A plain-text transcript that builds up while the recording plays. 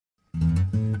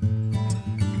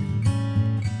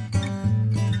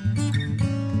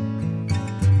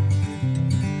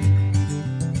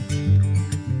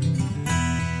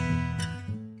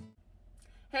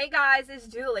Guys, it's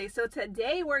Julie. So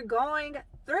today we're going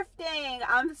thrifting.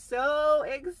 I'm so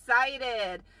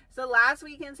excited. So last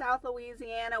week in South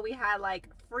Louisiana, we had like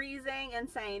freezing,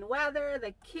 insane weather.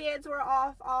 The kids were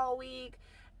off all week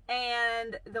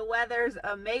and the weather's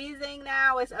amazing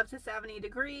now. It's up to 70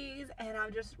 degrees and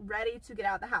I'm just ready to get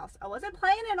out of the house. I wasn't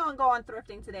planning on going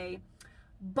thrifting today,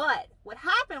 but what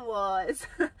happened was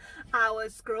I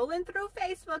was scrolling through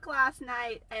Facebook last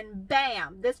night and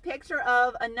bam, this picture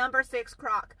of a number 6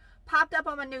 Crock popped up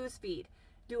on my news feed.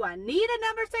 Do I need a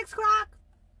number 6 Crock?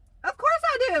 Of course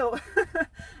I do.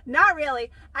 Not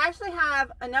really. I actually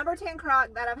have a number 10 Crock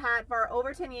that I've had for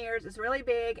over 10 years. It's really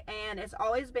big and it's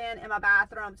always been in my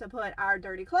bathroom to put our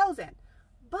dirty clothes in.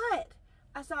 But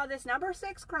I saw this number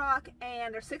 6 Crock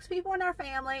and there's 6 people in our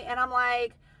family and I'm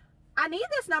like, I need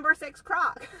this number 6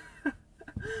 Crock.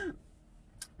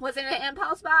 Was it an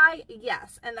impulse buy?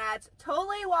 Yes. And that's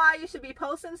totally why you should be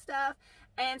posting stuff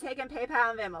and taking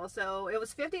PayPal and Venmo. So it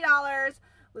was $50.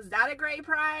 Was that a great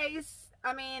price?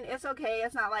 I mean, it's okay.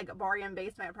 It's not like bargain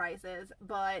basement prices,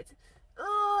 but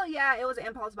oh yeah, it was an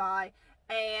impulse buy.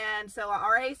 And so I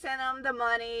already sent them the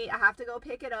money. I have to go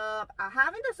pick it up. I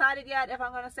haven't decided yet if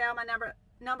I'm going to sell my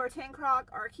number 10 Crock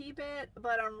or keep it,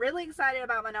 but I'm really excited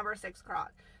about my number 6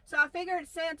 Crock. So I figured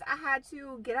since I had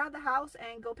to get out of the house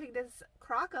and go pick this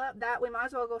Crock up, that we might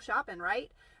as well go shopping,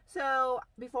 right? So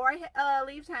before I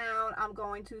leave town, I'm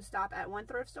going to stop at one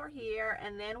thrift store here,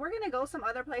 and then we're going to go some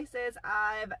other places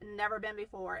I've never been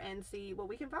before and see what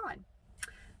we can find.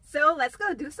 So let's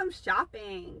go do some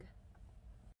shopping.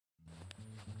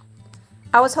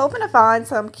 I was hoping to find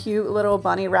some cute little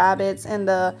bunny rabbits in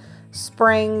the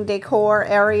spring decor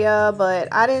area, but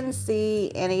I didn't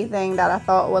see anything that I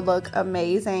thought would look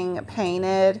amazing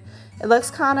painted. It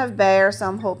looks kind of bare, so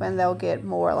I'm hoping they'll get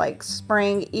more like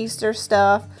spring Easter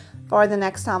stuff for the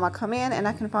next time I come in and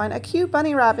I can find a cute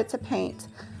bunny rabbit to paint.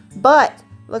 But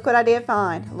look what I did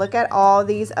find. Look at all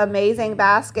these amazing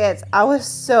baskets. I was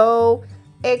so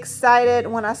excited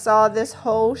when I saw this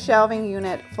whole shelving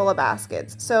unit full of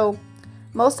baskets. So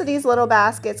most of these little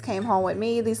baskets came home with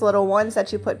me. These little ones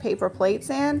that you put paper plates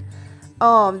in.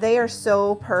 They are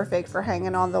so perfect for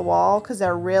hanging on the wall because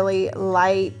they're really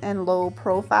light and low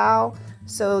profile.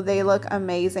 So they look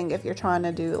amazing if you're trying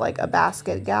to do like a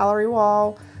basket gallery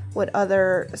wall with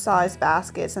other size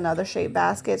baskets and other shaped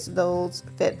baskets. Those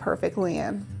fit perfectly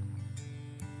in.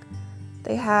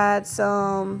 They had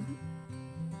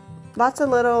lots of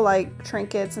little like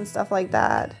trinkets and stuff like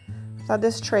that. I thought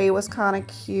this tray was kind of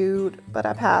cute, but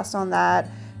I passed on that.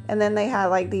 And then they had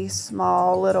like these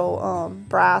small little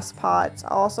brass pots. I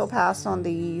also passed on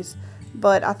these,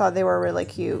 but I thought they were really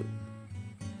cute.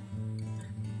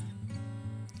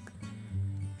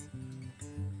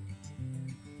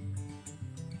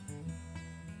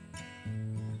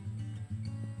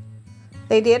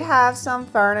 They did have some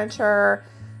furniture.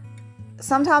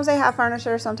 Sometimes they have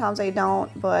furniture, sometimes they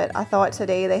don't, but I thought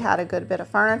today they had a good bit of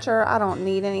furniture. I don't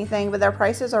need anything, but their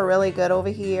prices are really good over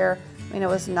here. I mean, it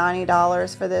was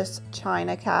 $90 for this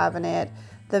china cabinet.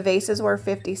 The vases were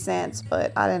 50 cents,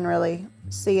 but I didn't really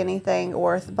see anything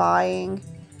worth buying.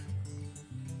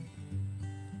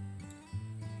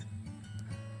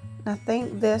 I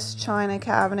think this china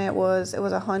cabinet was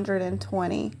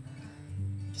 120.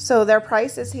 So their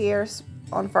prices here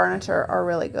on furniture are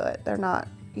really good. They're not,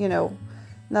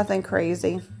 nothing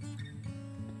crazy.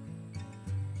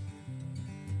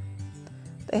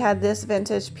 They had this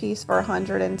vintage piece for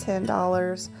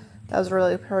 $110. That was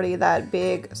really pretty. That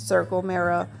big circle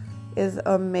mirror is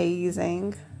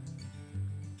amazing.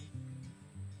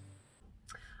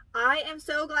 I am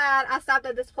so glad I stopped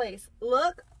at this place.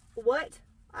 Look what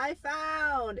I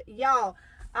found. Y'all,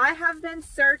 I have been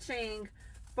searching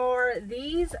for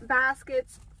these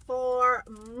baskets for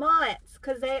months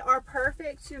because they are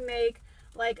perfect to make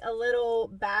like a little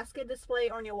basket display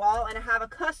on your wall. And I have a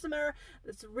customer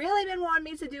that's really been wanting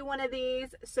me to do one of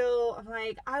these, so I'm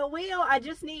like, I will. I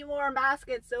just need more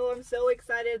baskets. So I'm so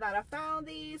excited that I found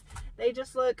these. They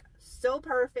just look so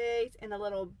perfect in a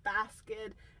little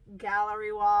basket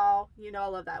gallery wall. I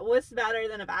love that. What's better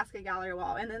than a basket gallery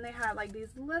wall? And then they have like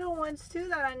these little ones too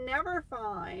that I never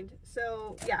find.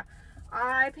 So yeah,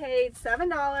 I paid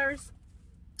 $7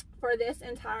 for this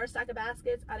entire stack of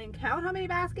baskets. I didn't count how many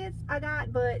baskets I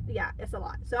got, but yeah, it's a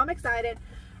lot. So I'm excited.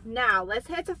 Now let's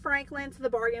head to Franklin to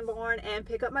the Bargain Barn and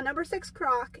pick up my number 6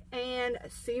 Crock and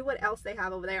see what else they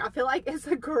have over there. I feel like it's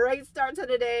a great start to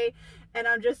the day and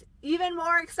I'm just even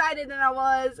more excited than I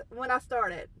was when I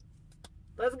started.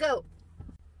 Let's go.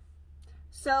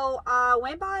 So I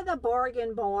went by the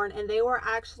Bargain Barn and they were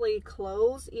actually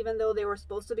closed even though they were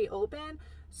supposed to be open.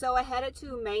 So I headed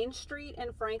to Main Street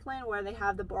in Franklin where they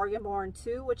have the Bargain Barn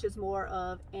 2, which is more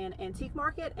of an antique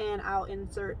market, and I'll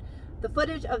insert the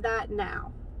footage of that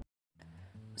now.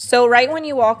 So right when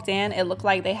you walked in, it looked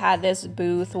like they had this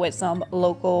booth with some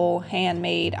local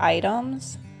handmade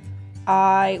items.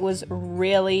 I was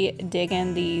really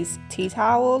digging these tea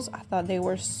towels. I thought they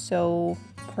were so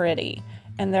pretty.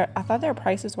 And I thought their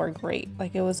prices were great.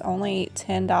 Like, it was only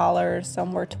 $10,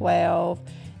 some were $12,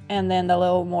 and then the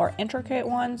little more intricate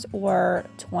ones were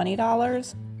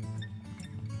 $20.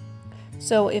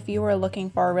 So if you were looking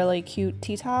for a really cute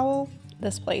tea towel,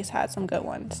 this place had some good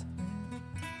ones.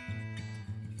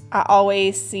 I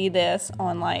always see this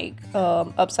on like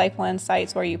upcycling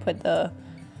sites where you put the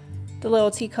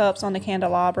little teacups on the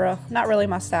candelabra. Not really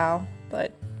my style,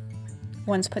 but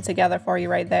one's put together for you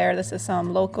right there. This is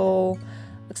some local,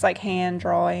 looks like hand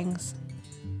drawings.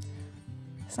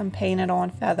 Some painted on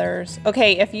feathers.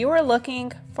 Okay, if you were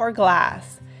looking for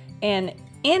glass in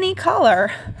any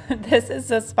color, this is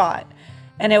the spot.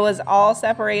 And it was all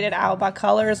separated out by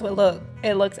colors.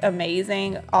 It looks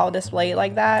amazing, all displayed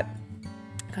like that.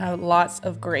 Lots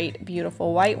of great,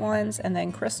 beautiful white ones and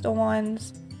then crystal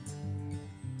ones.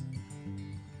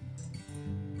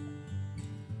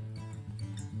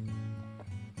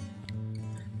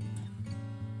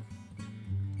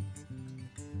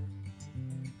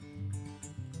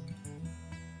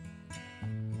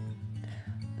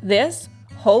 This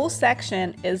whole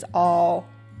section is all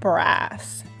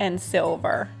brass and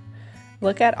silver.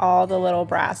 Look at all the little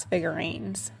brass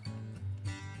figurines.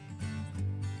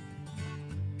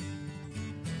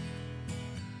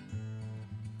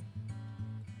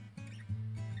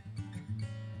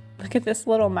 Look at this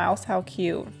little mouse, how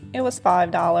cute. It was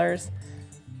 $5.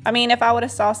 I mean, if I would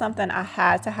have saw something I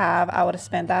had to have, I would have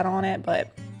spent that on it,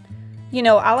 but you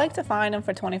know, I like to find them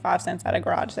for 25 cents at a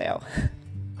garage sale.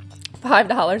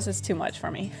 $5 is too much for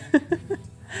me.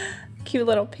 Cute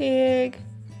little pig.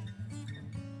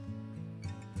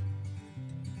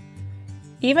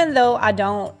 Even though I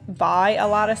don't buy a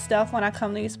lot of stuff when I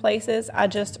come to these places, I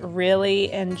just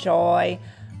really enjoy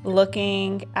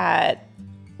looking at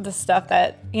the stuff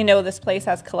that, you know, this place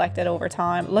has collected over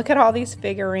time. Look at all these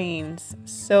figurines.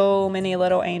 So many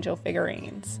little angel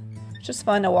figurines. It's just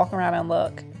fun to walk around and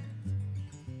look.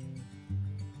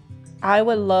 I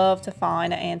would love to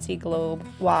find an antique globe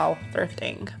while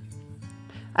thrifting.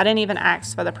 I didn't even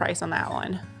ask for the price on that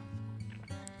one.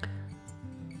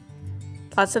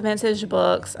 Lots of vintage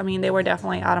books. I mean, they were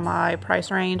definitely out of my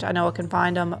price range. I know I can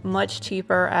find them much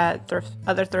cheaper at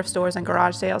other thrift stores and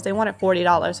garage sales. They wanted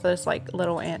 $40 for this like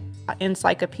little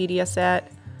encyclopedia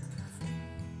set.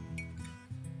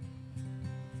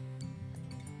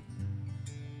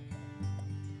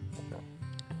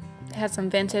 It had some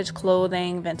vintage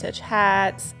clothing, vintage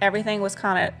hats. Everything was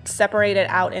kind of separated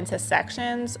out into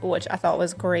sections, which I thought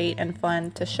was great and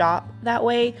fun to shop that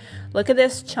way. Look at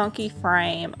this chunky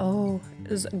frame. Oh, it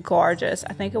was gorgeous.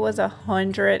 I think it was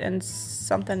 $100 and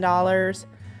something. Oh,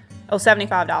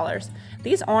 $75.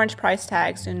 These orange price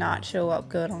tags do not show up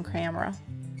good on camera.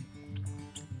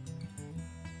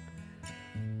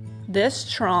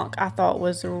 This trunk I thought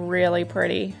was really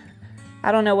pretty.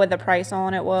 I don't know what the price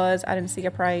on it was. I didn't see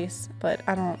a price, but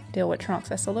I don't deal with trunks.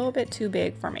 That's a little bit too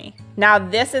big for me. Now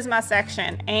this is my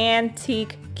section,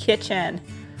 antique kitchen.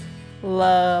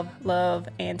 Love, love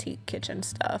antique kitchen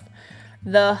stuff.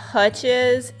 The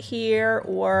hutches here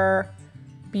were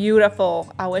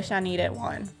beautiful. I wish I needed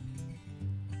one.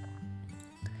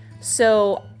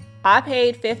 So I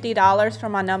paid $50 for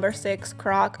my number 6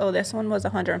 crock. Oh, this one was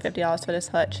 $150 for this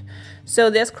hutch.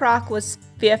 So this crock was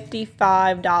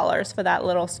 $55 for that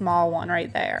little small one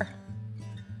right there.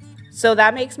 So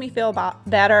that makes me feel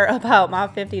better about my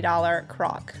 $50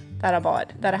 crock that I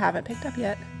bought that I haven't picked up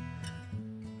yet.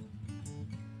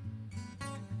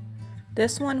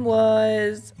 This one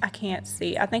was, I can't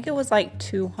see. I think it was like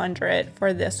 $200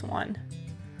 for this one.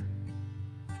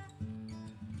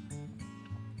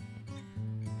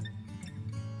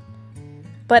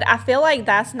 But I feel like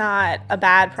that's not a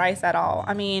bad price at all.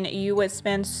 I mean, you would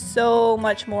spend so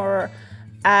much more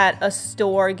at a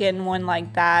store getting one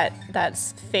like that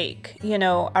that's fake. You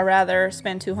know, I'd rather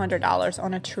spend $200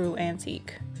 on a true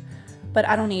antique. But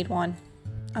I don't need one,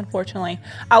 unfortunately.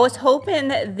 I was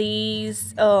hoping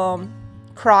these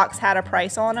Crocs had a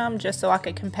price on them just so I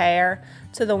could compare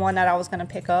to the one that I was going to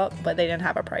pick up, but they didn't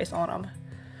have a price on them.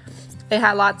 They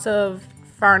had lots of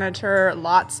furniture,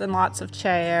 lots and lots of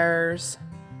chairs.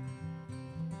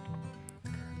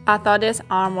 I thought this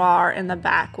armoire in the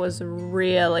back was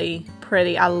really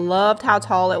pretty. I loved how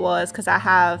tall it was because I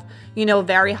have, you know,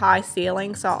 very high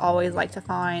ceilings, so I always like to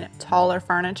find taller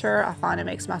furniture. I find it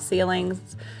makes my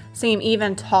ceilings seem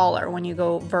even taller when you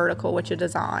go vertical with your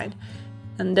design.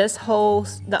 And this whole,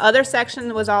 the other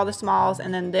section was all the smalls,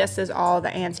 and then this is all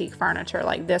the antique furniture,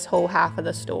 like this whole half of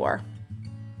the store.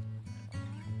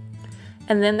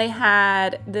 And then they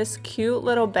had this cute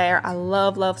little bear. I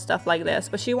love stuff like this,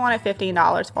 but she wanted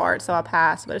 $15 for it, so I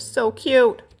passed, but it's so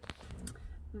cute.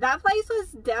 That place was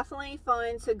definitely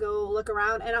fun to go look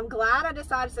around, and I'm glad I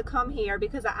decided to come here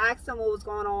because I asked them what was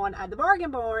going on at the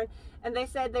bargain barn, and they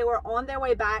said they were on their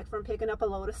way back from picking up a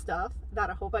load of stuff that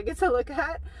I hope I get to look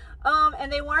at,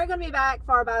 and they weren't going to be back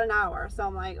for about an hour. So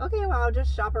I'm like, okay, well, I'll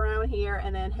just shop around here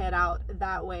and then head out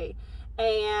that way.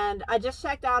 And I just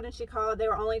checked out, and she called. They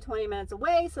were only 20 minutes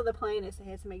away, so the plan is to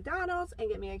head to McDonald's and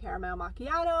get me a caramel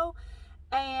macchiato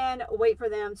and wait for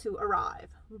them to arrive.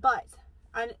 But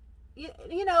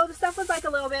you know, the stuff was like a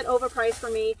little bit overpriced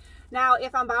for me. Now,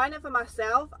 if I'm buying it for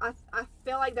myself, I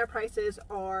feel like their prices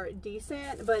are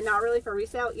decent, but not really for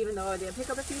resale, even though I did pick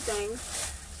up a few things.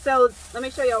 So let me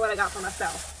show y'all what I got for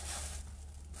myself.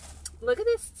 Look at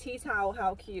this tea towel,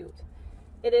 how cute.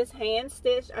 It is hand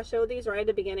stitched. I showed these right at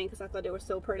the beginning because I thought they were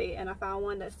so pretty, and I found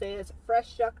one that says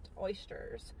fresh shucked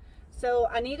oysters. So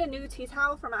I need a new tea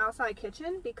towel for my outside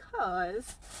kitchen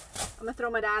because I'm gonna throw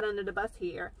my dad under the bus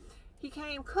here. He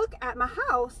came cook at my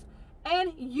house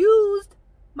and used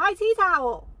my tea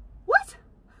towel. What?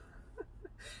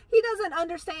 He doesn't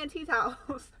understand tea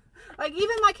towels. Like,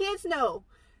 even my kids know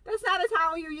that's not a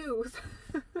towel you use.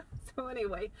 So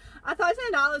anyway, I thought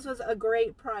 $10 was a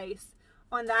great price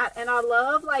on that, and I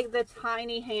love like the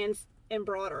tiny hand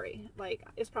embroidery. Like,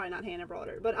 it's probably not hand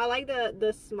embroidered, but I like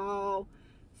the small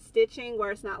stitching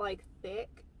where it's not like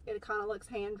thick. It kind of looks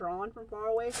hand drawn from far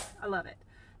away. I love it.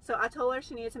 So I told her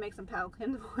she needed to make some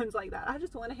Pelican ones like that. I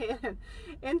just went ahead and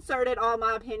inserted all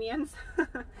my opinions.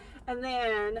 And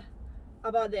then I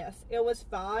bought this. It was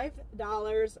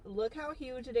 $5. Look how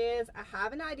huge it is. I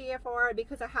have an idea for it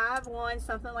because I have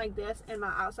something like this in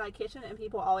my outside kitchen, and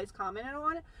people always commented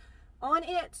on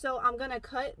it. So I'm gonna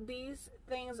cut these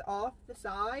things off the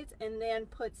sides and then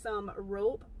put some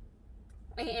rope,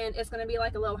 and it's gonna be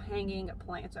like a little hanging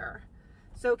planter.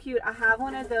 So cute. I have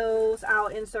one of those. I'll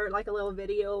insert like a little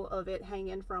video of it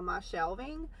hanging from my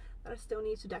shelving that I still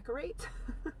need to decorate.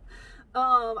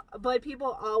 But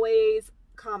people always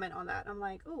comment on that. I'm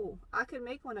like, ooh, I could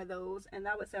make one of those and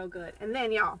that would sell good. And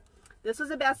then y'all, this was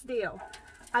the best deal.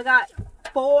 I got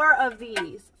 4 of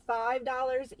these,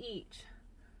 $5 each.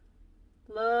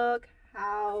 Look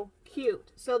how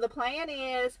cute. So the plan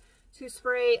is to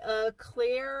spray a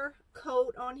clear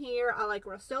coat on here. I like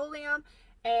Rust-Oleum,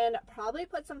 and probably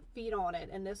put some feet on it,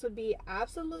 and this would be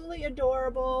absolutely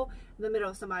adorable in the middle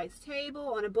of somebody's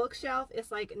table, on a bookshelf.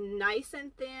 It's like nice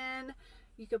and thin.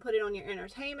 You could put it on your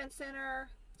entertainment center.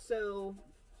 So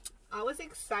I was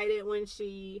excited when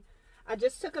I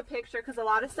just took a picture because a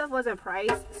lot of stuff wasn't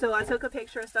priced, so I took a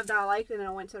picture of stuff that I liked, and then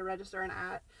I went to the register and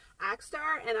asked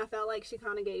her, and I felt like she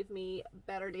kind of gave me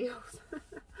better deals.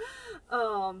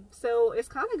 So it's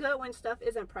kind of good when stuff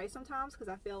isn't priced sometimes, because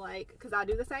I feel like, because I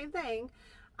do the same thing,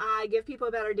 I give people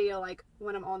a better deal like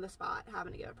when I'm on the spot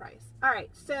having to give a price. All right,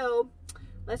 so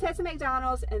let's head to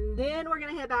McDonald's, and then we're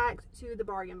gonna head back to the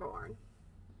bargain barn.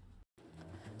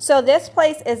 So this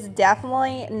place is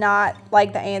definitely not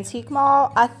like the antique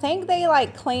mall. I think they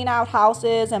like clean out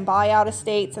houses and buy out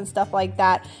estates and stuff like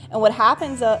that. And what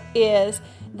happens is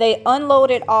they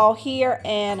unload it all here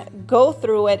and go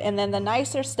through it, and then the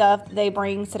nicer stuff they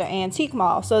bring to the antique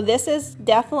mall. So this is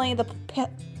definitely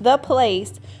the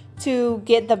place to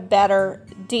get the better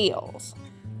deals.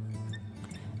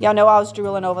 Y'all know I was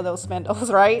drooling over those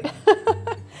Spindles, right?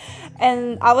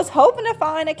 And I was hoping to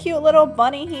find a cute little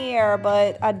bunny here,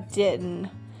 but I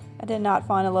didn't. I did not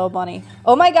find a little bunny.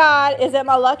 Oh my God, is it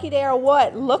my lucky day or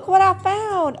what? Look what I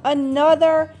found.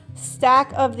 Another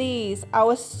stack of these. I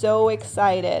was so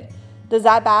excited. Does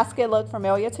that basket look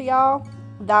familiar to y'all?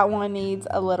 That one needs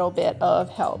a little bit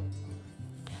of help.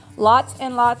 Lots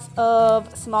and lots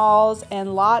of smalls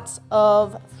and lots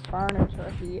of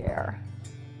furniture here.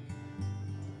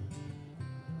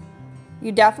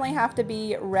 You definitely have to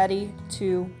be ready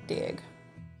to dig.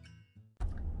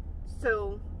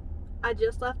 So I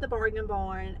just left the bargain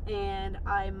barn, and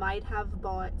I might have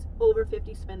bought over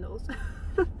 50 Spindles.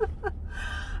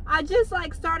 I just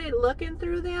like started looking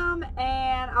through them,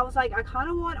 and I was like, I kind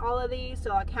of want all of these,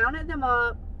 so I counted them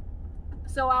up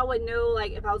so I would know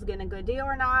like if I was getting a good deal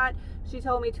or not. She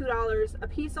told me $2 a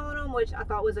piece on them, which I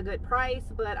thought was a good price,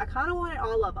 but I kind of wanted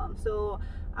all of them. So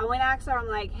I went and asked her, I'm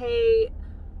like, hey,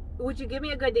 would you give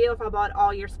me a good deal if I bought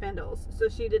all your Spindles? So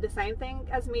she did the same thing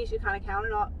as me. She kind of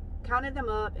counted them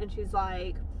up, and she's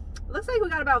like, looks like we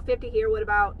got about 50 here. What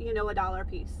about, you know, $1 a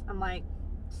piece? I'm like,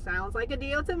 sounds like a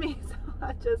deal to me. So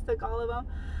I just took all of them.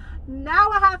 Now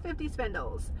I have 50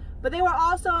 spindles, but they were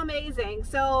also amazing.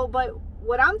 So, but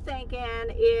what I'm thinking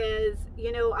is,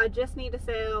 you know, I just need to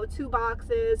sell 2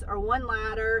 boxes or 1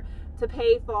 ladder to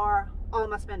pay for all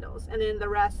my spindles, and then the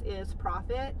rest is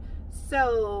profit.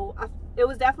 So it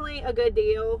was definitely a good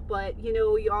deal, but you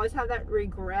know, you always have that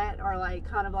regret or like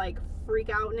kind of like freak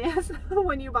outness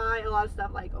when you buy a lot of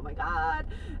stuff, like, oh my god,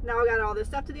 now I got all this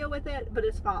stuff to deal with it. But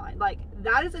it's fine. Like,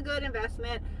 that is a good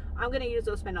investment. I'm gonna use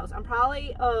those spindles. I'm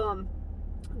probably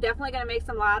definitely gonna make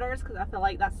some ladders because I feel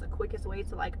like that's the quickest way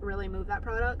to like really move that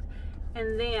product.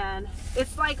 And then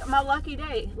it's like my lucky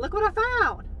day. Look what I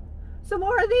found. Some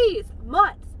more of these.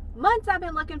 Months I've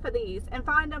been looking for these and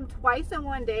find them twice in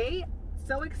one day.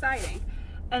 So exciting.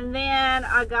 And then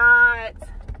I got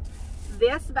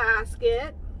this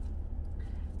basket,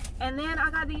 and then I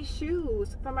got these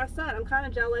shoes for my son. I'm kind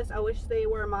of jealous. I wish they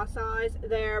were my size.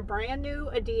 They're brand new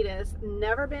Adidas,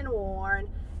 never been worn,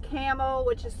 camo,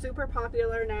 which is super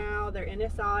popular now. They're in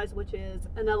his size, which is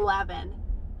an 11.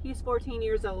 He's 14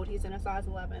 years old. He's in a size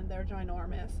 11. They're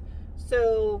ginormous.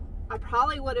 So I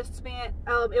probably would have spent,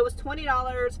 it was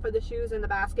 $20 for the shoes in the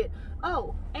basket.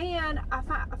 Oh, and I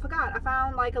forgot, I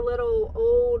found like a little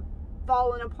old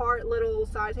falling apart little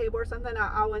side table or something.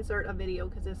 I'll insert a video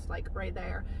because it's like right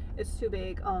there. It's too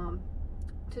big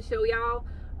to show y'all,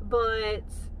 but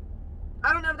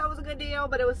I don't know if that was a good deal,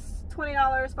 but it was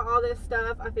 $20 for all this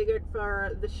stuff. I figured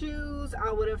for the shoes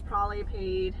I would have probably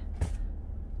paid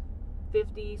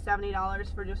 $50,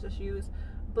 $70 for just the shoes.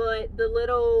 But the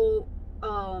little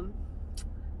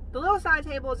side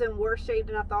table is in worse shape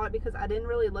than I thought because I didn't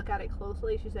really look at it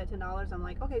closely. She said $10. I'm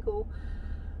like, okay, cool.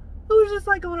 It was just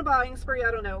like on a buying spree.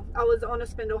 I don't know. I was on a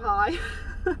spindle high.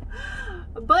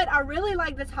 But I really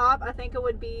like the top. I think it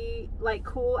would be like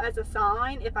cool as a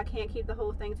sign if I can't keep the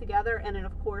whole thing together. And then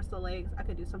of course the legs I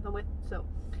could do something with. So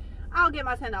I'll get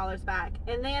my $10 back.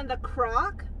 And then the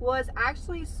Crock was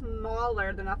actually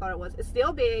smaller than I thought it was. It's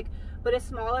still big, but it's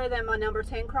smaller than my number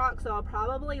 10 Crock. So I'll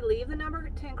probably leave the number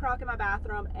 10 Crock in my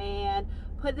bathroom and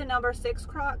put the number 6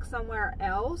 Crock somewhere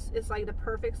else. It's like the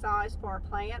perfect size for a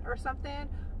plant or something.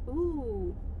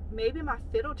 Ooh, maybe my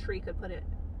fiddle tree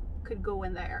could go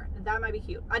in there. That might be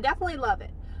cute. I definitely love it.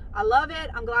 I love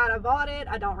it. I'm glad I bought it.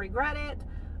 I don't regret it.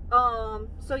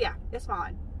 So yeah, it's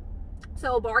fine.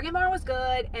 So Bargain Bar was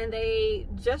good, and they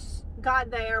just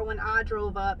got there when I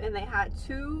drove up, and they had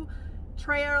 2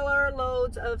 trailer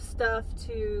loads of stuff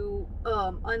to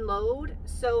unload.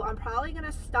 So I'm probably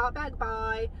gonna stop back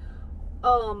by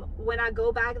when I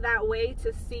go back that way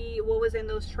to see what was in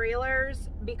those trailers,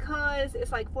 because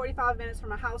it's like 45 minutes from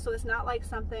my house, so it's not like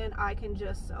something I can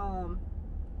just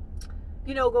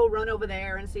you know, go run over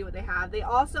there and see what they have. They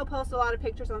also post a lot of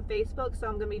pictures on Facebook, so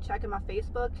I'm gonna be checking my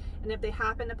Facebook, and if they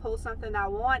happen to post something I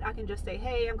want, I can just say,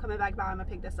 hey, I'm coming back by, I'm gonna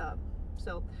pick this up.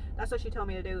 So that's what she told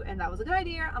me to do, and that was a good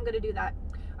idea. I'm gonna do that.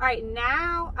 All right,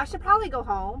 now I should probably go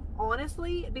home,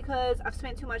 honestly, because I've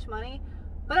spent too much money,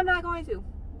 but I'm not going to.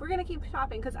 We're gonna keep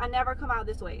shopping because I never come out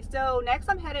this way. So next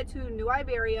I'm headed to New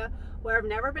Iberia, where I've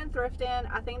never been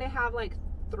thrifting. I think they have like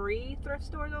 3 thrift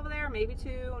stores over there, maybe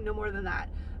 2, no more than that.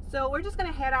 So we're just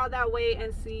gonna head out that way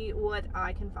and see what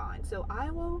I can find. So I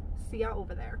will see y'all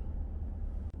over there.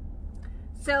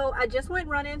 So I just went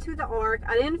running to the Ark.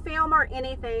 I didn't film or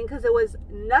anything because it was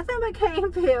nothing but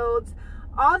cane fields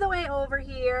all the way over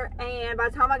here, and by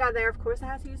the time I got there, of course I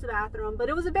had to use the bathroom, but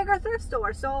it was a bigger thrift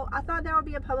store, so I thought there would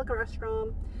be a public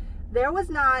restroom. There was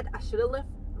not. I should have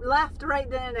left right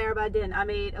then and there, but I didn't. I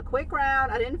made a quick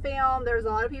round. I didn't film. There was a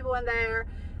lot of people in there,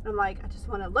 and I'm like, I just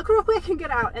want to look real quick and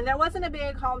get out. And there wasn't a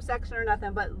big home section or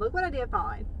nothing, but look what I did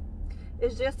find.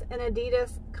 It's just an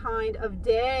Adidas kind of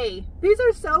day. These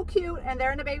are so cute, and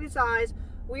they're in a baby size.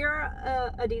 We're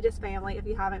a Adidas family, if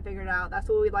you haven't figured out. That's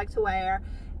what we like to wear.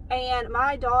 And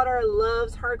my daughter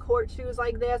loves her court shoes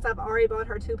like this. I've already bought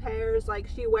her 2 pairs. Like,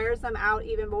 she wears them out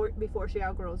even more before she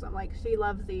outgrows them. Like, she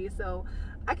loves these. So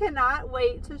I cannot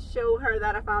wait to show her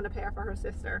that I found a pair for her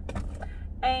sister.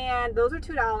 And those are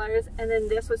 $2. And then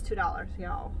this was $2,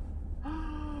 y'all.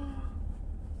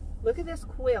 Look at this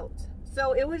quilt.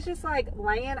 So it was just like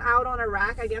laying out on a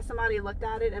rack. I guess somebody looked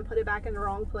at it and put it back in the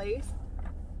wrong place.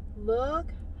 Look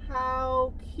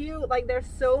how cute. Like, there's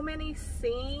so many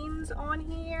scenes on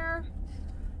here.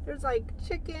 There's like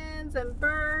chickens and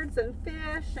birds and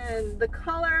fish, and the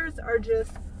colors are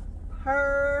just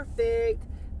perfect.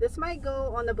 This might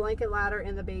go on the blanket ladder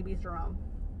in the baby's room.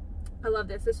 I love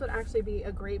this. This would actually be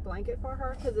a great blanket for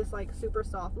her because it's like super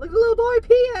soft. Look at the little boy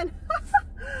peeing.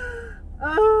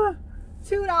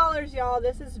 $2, y'all.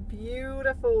 This is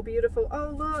beautiful, beautiful.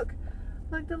 Oh, look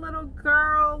the little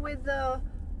girl with the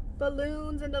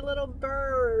balloons and a little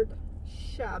bird.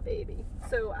 Shy baby.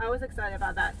 So I was excited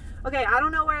about that. Okay, I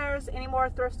don't know where there's any more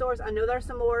thrift stores. I know there's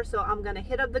some more, so I'm gonna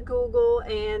hit up the Google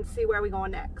and see where we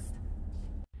going next.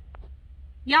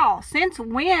 Y'all, since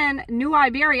when New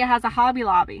Iberia has a Hobby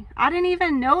Lobby? I didn't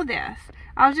even know this.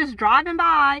 I was just driving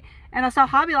by and I saw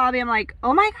Hobby Lobby. I'm like,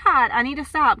 oh my God, I need to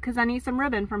stop because I need some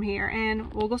ribbon from here.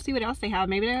 And we'll go see what else they have.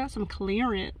 Maybe they have some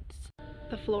clearance.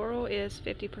 The floral is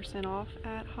 50% off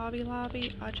at Hobby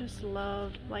Lobby. I just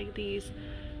love like these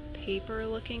paper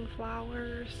looking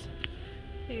flowers.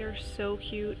 They are so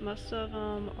cute. Most of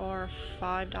them are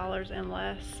 $5 and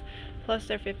less. Plus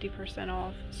they're 50%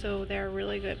 off, so they're a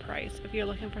really good price. If you're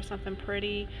looking for something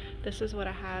pretty, this is what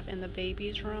I have in the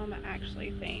baby's room. I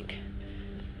actually think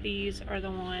these are the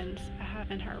ones I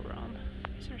have in her room.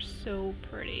 These are so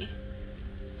pretty.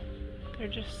 They're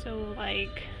just so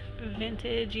like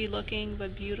vintagey looking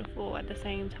but beautiful at the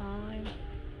same time.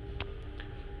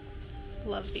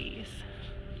 Love these.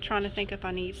 Trying to think if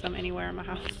I need some anywhere in my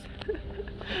house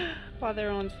while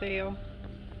they're on sale.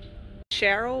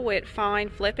 Cheryl with Fine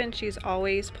Flippin', she's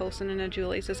always posting in a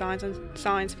Julie's Designs and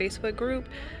Signs Facebook group.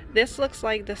 This looks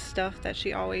like the stuff that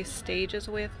she always stages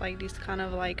with, like these kind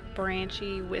of like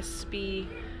branchy, wispy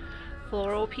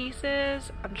floral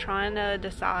pieces. I'm trying to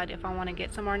decide if I want to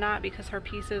get some or not because her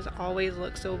pieces always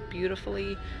look so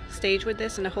beautifully staged with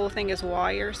this, and the whole thing is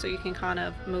wire so you can kind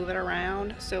of move it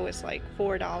around. So it's like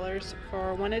 $4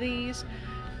 for one of these.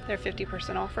 They're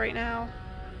 50% off right now.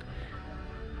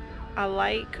 I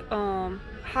like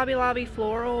Hobby Lobby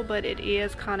floral, but it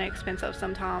is kind of expensive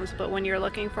sometimes. But when you're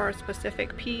looking for a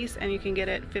specific piece and you can get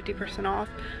it 50% off,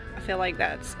 I feel like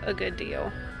that's a good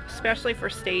deal, especially for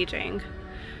staging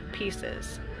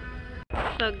pieces.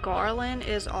 The garland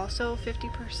is also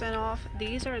 50% off.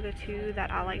 These are the two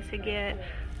that I like to get,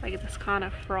 like this kind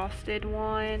of frosted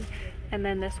one, and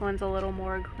then this one's a little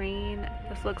more green.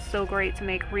 This looks so great to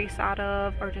make wreaths out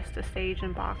of, or just to stage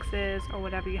in boxes or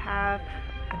whatever you have.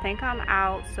 I think I'm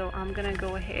out, so I'm gonna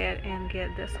go ahead and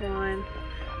get this one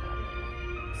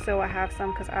so I have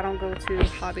some, because I don't go to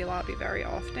Hobby Lobby very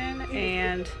often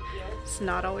and it's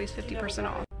not always 50%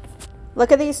 off.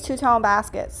 Look at these two-tone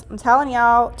baskets. I'm telling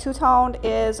y'all, two-toned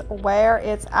is where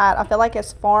it's at. I feel like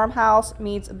it's farmhouse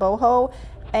meets boho,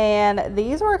 and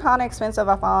these were kind of expensive,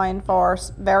 I find, for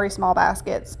very small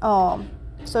baskets.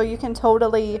 So you can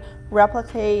totally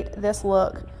replicate this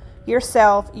look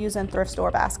yourself using thrift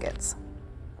store baskets.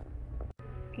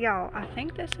 Y'all, I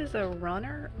think this is a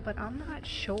runner, but I'm not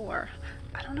sure.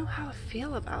 I don't know how I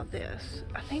feel about this.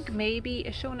 I think maybe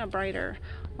it's showing up brighter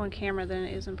on camera than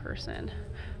it is in person,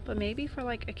 but maybe for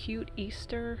like a cute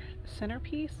Easter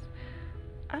centerpiece.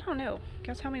 I don't know.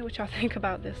 Guys, tell me what y'all think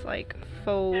about this like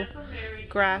faux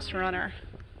grass runner.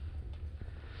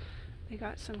 They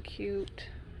got some cute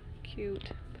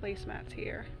placemats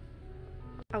here.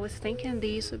 I was thinking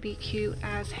these would be cute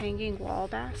as hanging wall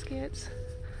baskets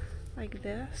like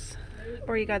this,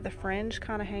 or you got the fringe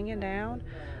kind of hanging down,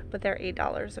 but they're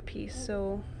 $8 a piece,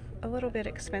 so a little bit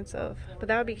expensive, but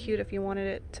that would be cute if you wanted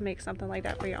it to make something like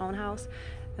that for your own house.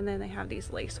 And then they have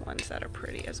these lace ones that are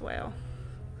pretty as well.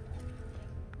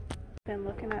 Been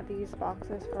looking at these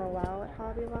boxes for a while at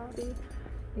Hobby Lobby.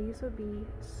 These would be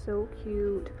so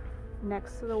cute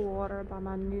next to the water by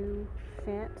my new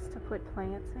fence to put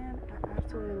plants in. I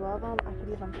absolutely love them. I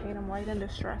could even paint them white and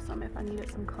distress them if I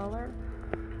needed some color.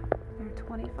 They're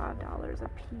 $25 a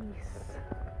piece.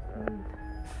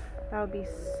 That would be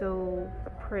so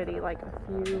pretty, like a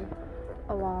few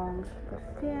along the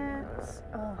fence.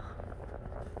 Ugh,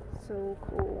 so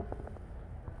cool.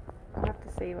 I have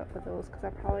to save up for those because I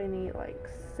probably need like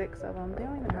 6 of them. They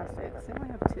don't even have 6, they only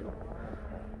have 2.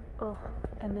 Ugh.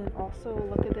 And then also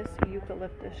look at this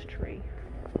eucalyptus tree.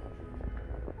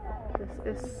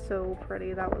 This is so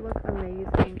pretty. That would look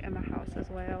amazing in my house as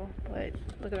well, but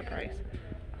look at the price.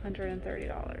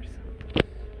 $130.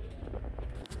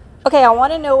 Okay, I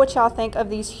want to know what y'all think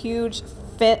of these huge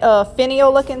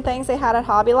finial looking things they had at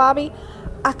Hobby Lobby.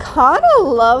 I kind of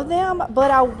love them,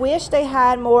 but I wish they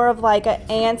had more of like an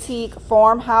antique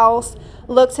farmhouse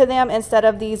look to them instead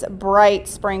of these bright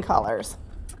spring colors.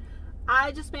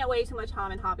 I just spent way too much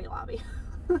time in Hobby Lobby.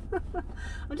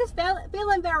 I'm just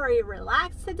feeling very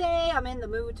relaxed today. I'm in the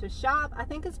mood to shop. I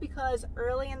think it's because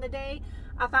early in the day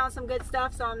I found some good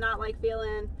stuff, so I'm not like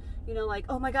feeling, you know, like,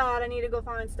 oh my God, I need to go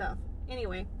find stuff.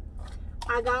 Anyway,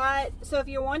 so if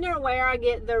you're wondering where I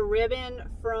get the ribbon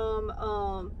from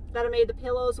that I made the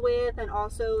pillows with, and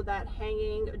also that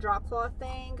hanging drop cloth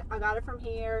thing, I got it from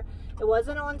here. It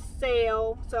wasn't on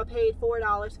sale, so I paid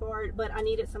 $4 for it, but I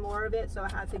needed some more of it, so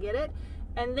I had to get it.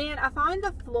 And then I find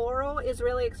the floral is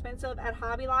really expensive at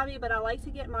Hobby Lobby, but I like to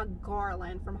get my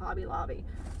garland from Hobby Lobby.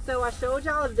 So I showed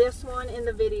y'all this one in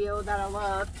the video that I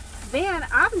love. Then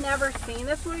I've never seen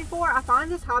this one before. I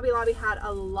find this Hobby Lobby had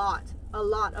a lot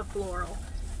of floral.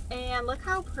 And look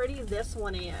how pretty this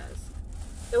one is.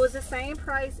 It was the same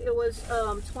price. It was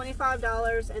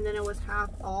 $25, and then it was half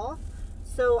off.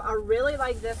 So I really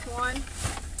like this one.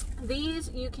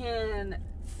 These, you can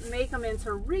make them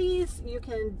into wreaths. You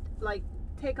can like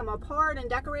take them apart and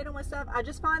decorate them with stuff. I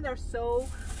just find they're so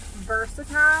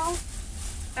versatile.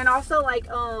 And also like,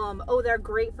 oh, they're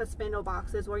great for spindle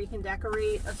boxes where you can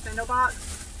decorate a spindle box.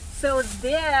 So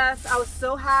this, I was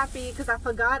so happy because I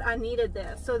forgot I needed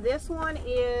this. So this one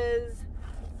is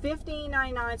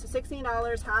 $15.99, so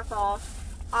 $16, half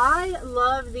off. I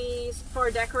love these for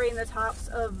decorating the tops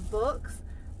of books.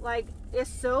 Like, it's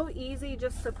so easy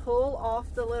just to pull off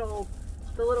the little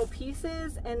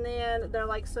pieces, and then they're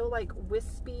like so like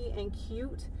wispy and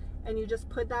cute, and you just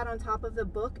put that on top of the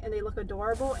book and they look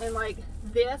adorable. And like,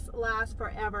 this lasts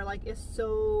forever. Like, it's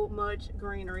so much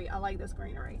greenery. I like this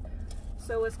greenery.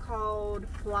 So it's called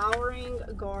Flowering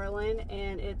Garland,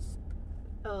 and it's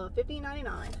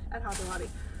 $15.99 at Hobby Lobby.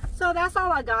 So that's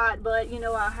all I got, but you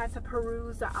know, I had to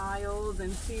peruse the aisles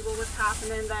and see what was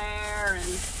happening there and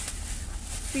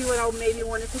see what I maybe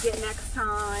wanted to get next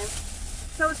time.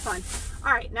 So it's fun.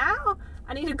 All right, now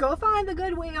I need to go find the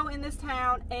Goodwill in this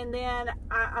town, and then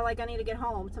I need to get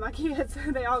home to my kids.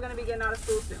 They're all gonna be getting out of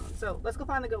school soon. So let's go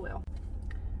find the Goodwill.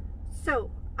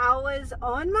 So I was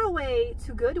on my way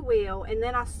to Goodwill, and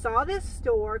then I saw this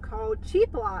store called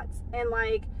Cheap Lots, and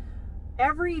like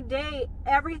every day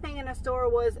everything in the store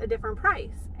was a different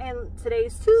price. And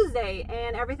today's Tuesday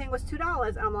and everything was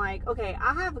 $2. I'm like, okay,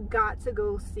 I have got to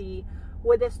go see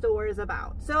what this store is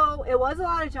about. So it was a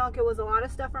lot of junk. It was a lot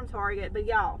of stuff from Target, but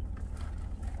y'all,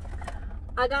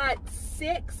 I got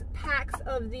 6 packs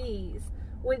of these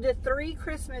with the 3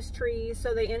 Christmas trees.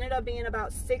 So they ended up being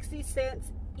about 60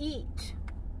 cents each.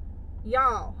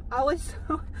 Y'all,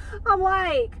 I'm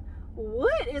like,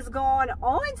 what is going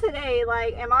on today?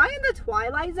 Like, am I in the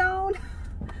Twilight Zone?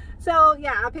 So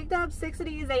yeah, I picked up 6 of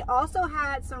these. They also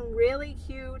had some really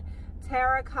cute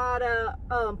terracotta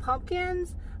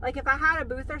pumpkins. Like, if I had a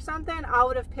booth or something, I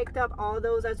would have picked up all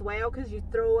those as well, because you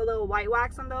throw a little white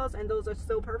wax on those, and those are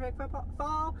so perfect for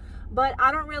fall. But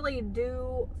I don't really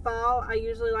do fall. I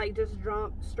usually like just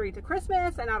jump straight to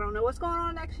Christmas, and I don't know what's going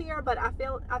on next year. But I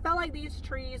felt like these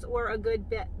trees were a good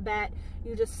bet.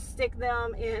 You just stick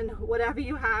them in whatever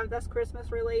you have that's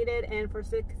Christmas related, and for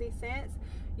 60 cents,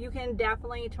 you can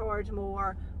definitely charge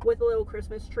more with a little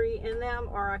Christmas tree in them.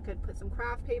 Or I could put some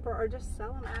craft paper or just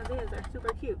sell them as is. They're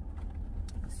super cute.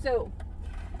 So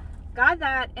got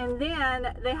that, and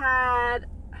then they had,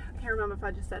 I can't remember if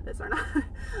I just said this or not,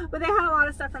 but they had a lot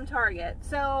of stuff from Target.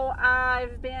 So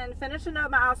I've been finishing up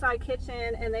my outside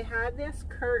kitchen, and they had this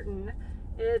curtain.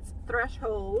 It's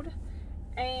Threshold,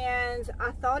 and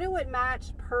I thought it would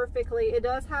match perfectly. It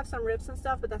does have some rips and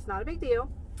stuff, but that's not a big deal,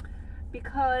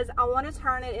 because I want to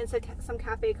turn it into some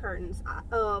cafe curtains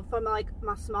from like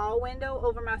my small window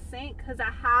over my sink, because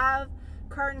I have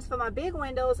curtains for my big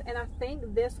windows, and I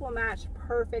think this will match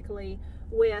perfectly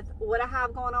with what I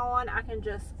have going on. I can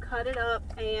just cut it up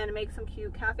and make some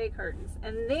cute cafe curtains.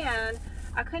 And then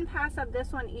I couldn't pass up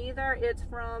this one either. It's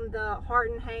from the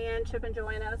Heart and Hand Chip and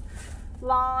Joanna's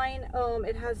line.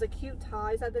 It has the cute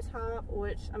ties at the top,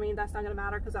 which, I mean, that's not gonna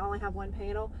matter because I only have one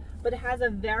panel, but it has a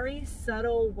very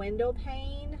subtle window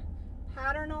pane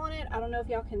pattern on it. I don't know if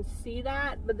y'all can see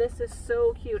that, but this is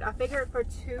so cute. I figured for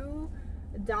 $2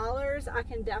 I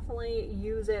can definitely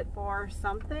use it for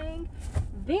something.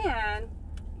 Then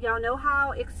y'all know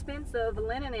how expensive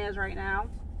linen is right now.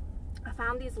 I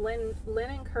found these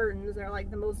linen curtains. They're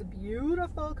like the most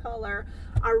beautiful color.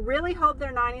 I really hope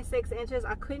they're 96 inches.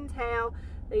 I couldn't tell.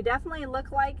 They definitely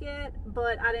look like it,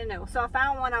 but I didn't know. So I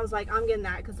found one. I was like, I'm getting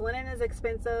that, because linen is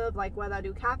expensive. Like, whether I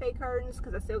do cafe curtains,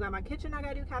 because I still got my kitchen I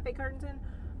gotta do cafe curtains in.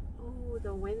 Ooh,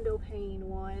 the window pane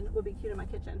one would be cute in my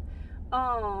kitchen.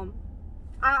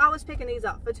 I was picking these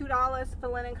up for $2 for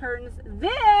linen curtains.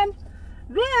 Then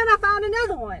I found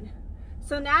another one.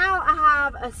 So now I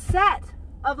have a set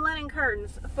of linen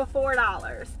curtains for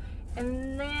 $4.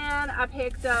 And then I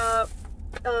picked up,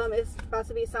 it's about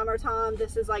to be summertime.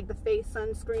 This is like the face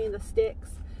sunscreen, the sticks.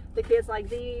 The kids like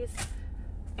these,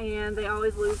 and they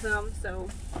always lose them. So,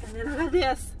 and then I got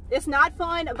this. It's not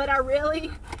fun, but I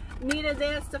really needed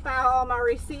this to file all my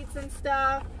receipts and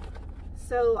stuff,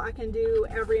 so I can do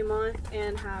every month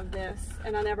and have this.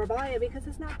 And I never buy it because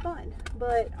it's not fun,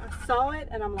 but I saw it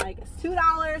and I'm like, it's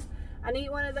 $2. I need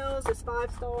one of those. It's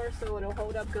 5 stars, so it'll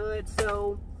hold up good.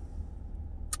 So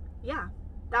yeah,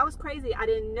 That was crazy. I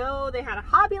didn't know they had a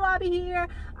Hobby Lobby here.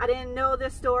 I didn't know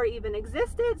this store even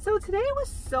existed. So today was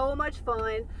so much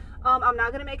fun. I'm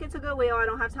not gonna make it to Goodwill. I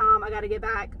don't have time. I gotta get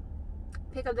back,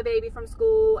 pick up the baby from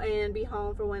school, and be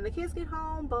home for when the kids get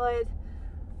home. But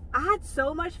I had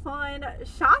so much fun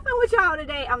shopping with y'all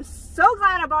today. I'm so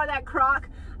glad I bought that Crock.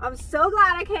 I'm so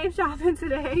glad I came shopping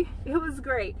today. It was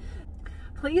great.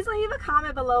 Please leave a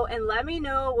comment below and let me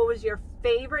know what was your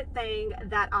favorite thing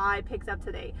that I picked up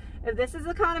today. If this is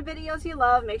the kind of videos you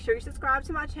love, make sure you subscribe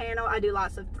to my channel. I do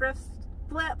lots of thrift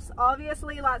flips,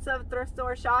 obviously lots of thrift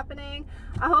store shopping.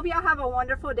 I hope y'all have a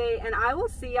wonderful day, and I will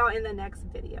see y'all in the next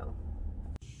video.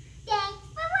 Thanks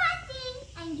for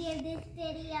watching, and give this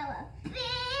video a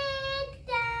big